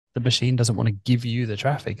the machine doesn't want to give you the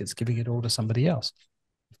traffic. It's giving it all to somebody else.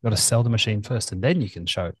 You've got to sell the machine first, and then you can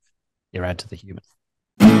show your ad to the human.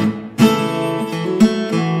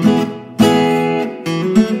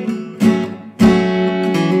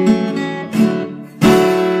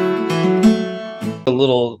 A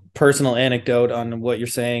little personal anecdote on what you're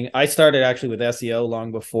saying. I started actually with SEO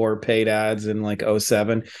long before paid ads in like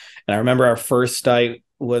 '07. And I remember our first site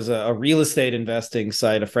was a real estate investing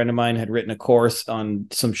site. A friend of mine had written a course on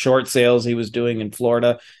some short sales he was doing in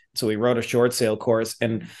Florida. So we wrote a short sale course,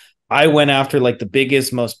 and I went after like the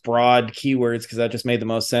biggest, most broad keywords because that just made the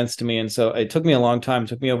most sense to me. And so it took me a long time, it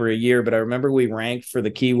took me over a year, but I remember we ranked for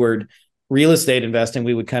the keyword real estate investing.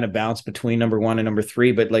 We would kind of bounce between number one and number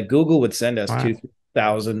three, but like Google would send us Wow.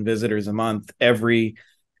 2,000 visitors a month every.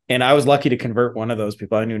 And I was lucky to convert one of those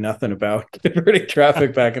people. I knew nothing about converting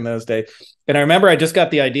traffic back in those days. And I remember I just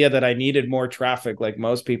got the idea that I needed more traffic like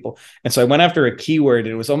most people. And so I went after a keyword,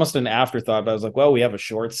 and it was almost an afterthought, but I was like, well, we have a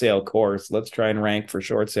short sale course. Let's try and rank for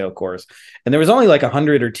short sale course. And there was only like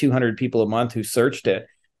 100 or 200 people a month who searched it.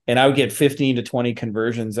 And I would get 15 to 20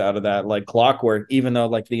 conversions out of that, like clockwork, even though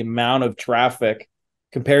like the amount of traffic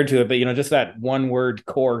compared to it, but just that one word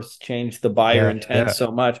course changed the buyer Yeah, intent yeah.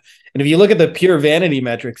 so much. And if you look at the pure vanity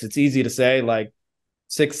metrics, it's easy to say like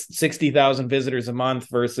 60,000 visitors a month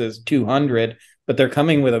versus 200, but they're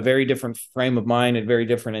coming with a very different frame of mind, a very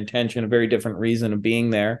different intention, a very different reason of being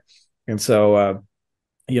there. And so,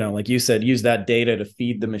 like you said, use that data to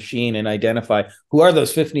feed the machine and identify who are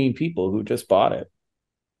those 15 people who just bought it.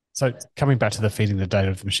 So coming back to the feeding the data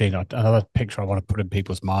of the machine, another picture I want to put in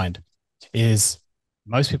people's mind is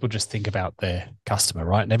most people just think about their customer,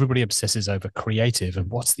 right? And everybody obsesses over creative and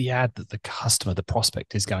what's the ad that the customer, the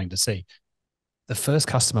prospect is going to see. The first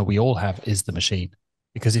customer we all have is the machine.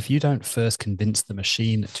 Because if you don't first convince the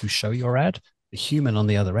machine to show your ad, the human on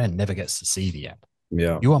the other end never gets to see the ad.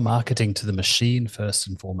 Yeah. You are marketing to the machine first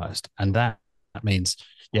and foremost. And that means,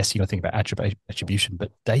 yes, you got to think about attribution,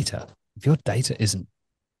 but data. If your data isn't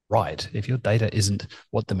right, if your data isn't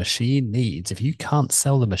what the machine needs, if you can't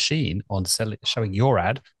sell the machine on showing your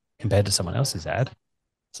ad compared to someone else's ad,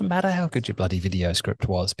 doesn't matter how good your bloody video script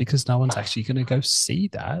was, because no one's actually going to go see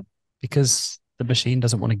that, because the machine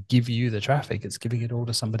doesn't want to give you the traffic. It's giving it all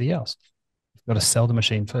to somebody else. You've got to sell the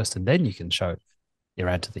machine first, and then you can show your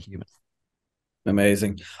ad to the human.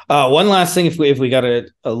 Amazing. One last thing, if we got a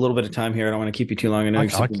little bit of time here, I don't want to keep you too long. I know you're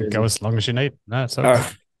I super can busy. go as long as you need. No, it's All okay.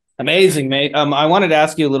 right. Amazing, mate. I wanted to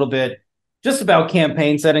ask you a little bit just about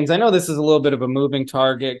campaign settings. I know this is a little bit of a moving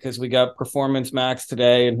target because we got Performance Max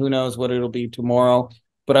today, and who knows what it'll be tomorrow.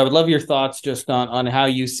 But I would love your thoughts just on how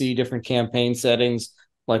you see different campaign settings.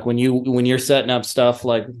 Like when you're setting up stuff,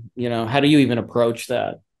 like how do you even approach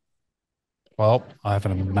that? Well, I have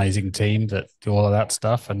an amazing team that do all of that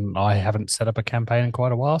stuff, and I haven't set up a campaign in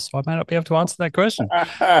quite a while, so I may not be able to answer that question.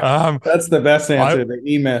 Um, That's the best I answer. The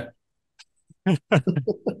email.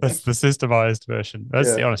 That's the systemized version. That's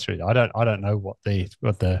Yeah. the honest truth. I don't know what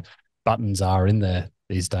the buttons are in there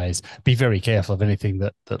these days. Be very careful of anything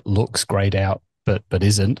that looks grayed out but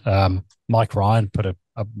isn't. Mike Ryan put a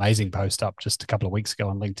amazing post up just a couple of weeks ago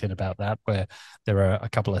on LinkedIn about that, where there are a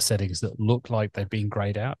couple of settings that look like they've been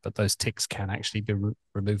grayed out, but those ticks can actually be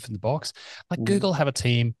removed from the box. Like Mhm. Google have a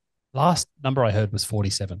team. Last number I heard was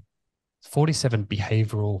 47. 47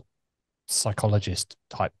 behavioral psychologist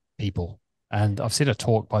type people. And I've seen a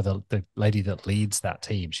talk by the lady that leads that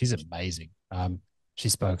team. She's amazing. She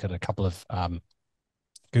spoke at a couple of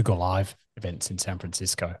Google Live events in San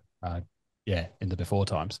Francisco. Yeah, in the before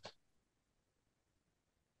times.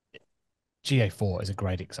 GA4 is a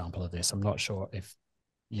great example of this. I'm not sure if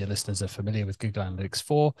your listeners are familiar with Google Analytics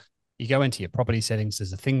 4. You go into your property settings,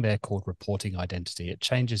 there's a thing there called reporting identity. It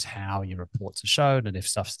changes how your reports are shown and if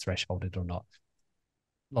stuff's thresholded or not.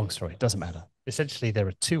 Long story, it doesn't matter. Essentially, there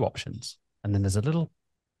are two options, and then there's a little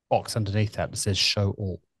box underneath that says show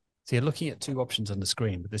all. So you're looking at two options on the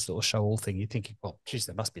screen with this little show all thing. You're thinking, well, geez,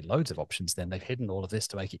 there must be loads of options then. They've hidden all of this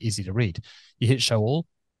to make it easy to read. You hit show all,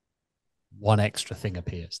 one extra thing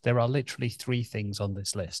appears. There are literally three things on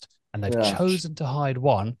this list, and they've Yeah. chosen to hide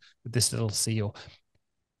one with this little seal.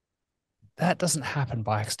 That doesn't happen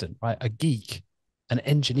by accident, right? A geek, an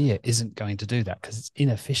engineer isn't going to do that because it's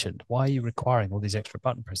inefficient. Why are you requiring all these extra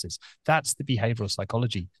button presses? That's the behavioral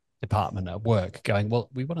psychology department at work going, well,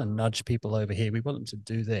 we want to nudge people over here. We want them to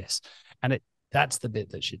do this. And that's the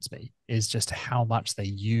bit that shits me, is just how much they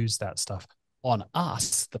use that stuff on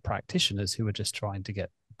us, the practitioners who are just trying to get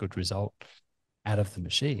a good result out of the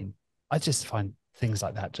machine. I just find things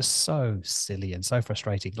like that just so silly and so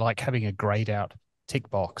frustrating, like having a grayed out tick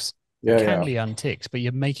box that Yeah. can Yeah. be unticked, but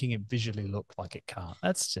you're making it visually look like it can't.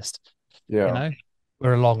 That's just, you Yeah. know,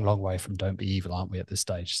 we're a long, long way from don't be evil, aren't we, at this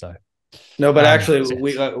stage? So, No, but actually,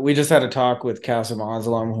 so we just had a talk with Qasim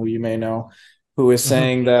Aslam, who you may know, who is mhm.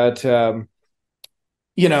 saying that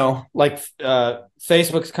like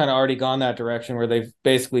Facebook's kind of already gone that direction where they've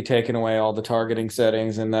basically taken away all the targeting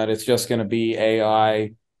settings, and that it's just going to be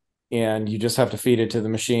AI, and you just have to feed it to the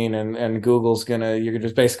machine, and Google's gonna you're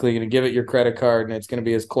just basically gonna give it your credit card, and it's gonna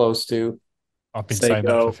be as close to I've been say saying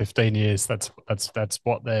that for go. 15 years. That's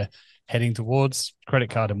what they're heading towards. Credit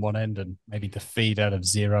card in one end and maybe the feed out of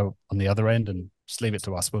zero on the other end, and just leave it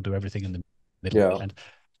to us. We'll do everything in the middle. Yeah. And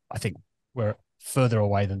I think we're further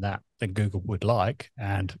away than that than Google would like.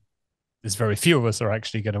 And there's very few of us are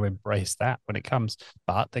actually going to embrace that when it comes,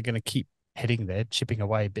 but they're going to keep heading there, chipping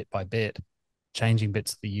away bit by bit, changing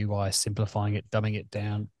bits of the UI, simplifying it, dumbing it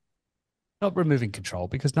down, not removing control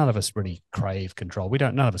because none of us really crave control.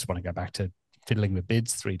 None of us want to go back to fiddling with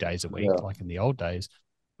bids 3 days a week Yeah. like in the old days,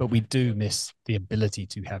 but we do miss the ability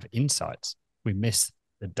to have insights. We miss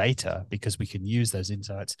the data because we can use those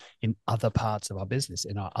insights in other parts of our business,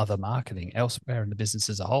 in our other marketing, elsewhere in the business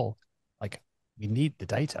as a whole. Like we need the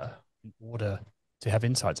data in order to have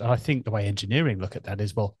insights. And I think the way engineering look at that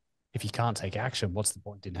is, well, if you can't take action, what's the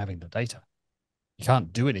point in having the data? You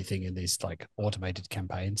can't do anything in these like automated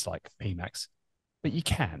campaigns like PMAX, but you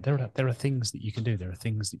can. There are things that you can do. There are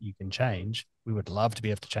things that you can change. We would love to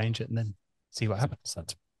be able to change it and then see what happens.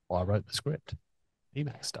 That's why I wrote the script,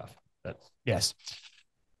 PMAX stuff. But yes,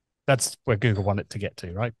 that's where Google wanted to get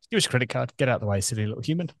to, right? Give us a credit card, get out of the way, silly little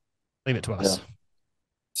human, leave it to Yeah. us.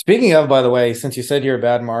 Speaking of, by the way, since you said you're a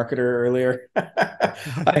bad marketer earlier,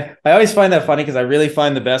 I always find that funny because I really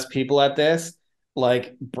find the best people at this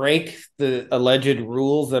like break the alleged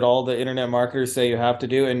rules that all the internet marketers say you have to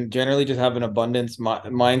do, and generally just have an abundance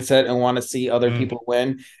mindset and want to see other Mm, people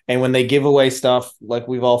win. And when they give away stuff, like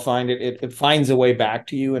we've all find it finds a way back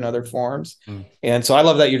to you in other forms. mm. And so I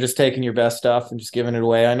love that you're just taking your best stuff and just giving it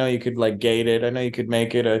away. I know you could like gate it. I know you could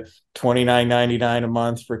make it a 29.99 a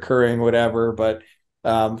month recurring, whatever, but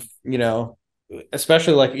you know,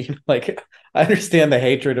 especially like like I understand the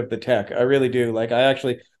hatred of the tech. I really do. Like I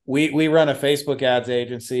actually we run a Facebook ads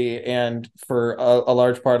agency, and for a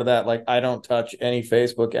large part of that, like I don't touch any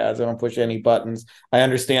Facebook ads. I don't push any buttons. I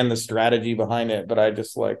understand the strategy behind it, but I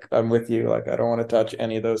just like I'm with you. Like I don't want to touch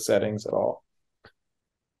any of those settings at all.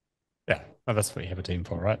 Yeah, well, that's what you have a team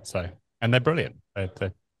for, right? So, and they're brilliant.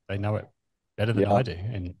 They know it better than Yeah. I do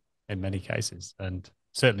in many cases, and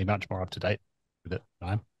certainly much more up to date with it than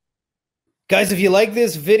I am. Guys, if you like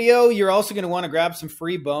this video, you're also going to want to grab some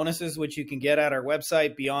free bonuses, which you can get at our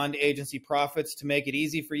website, Beyond Agency Profits. To make it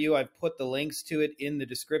easy for you, I've put the links to it in the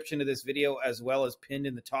description of this video, as well as pinned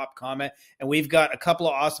in the top comment. And we've got a couple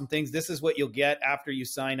of awesome things. This is what you'll get after you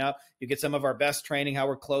sign up. You get some of our best training, how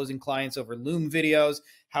we're closing clients over Loom videos,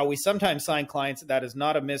 how we sometimes sign clients that is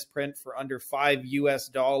not a misprint for under $5 US,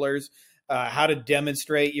 how to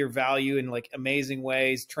demonstrate your value in like amazing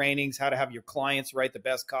ways, trainings, how to have your clients write the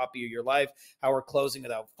best copy of your life, how we're closing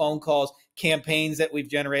without phone calls, campaigns that we've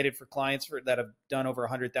generated for clients that have done over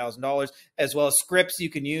 $100,000, as well as scripts you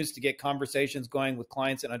can use to get conversations going with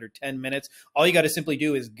clients in under 10 minutes. All you got to simply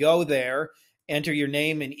do is go there, enter your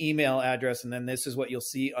name and email address, and then this is what you'll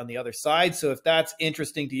see on the other side. So if that's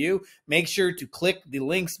interesting to you, make sure to click the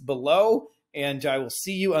links below, and I will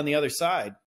see you on the other side.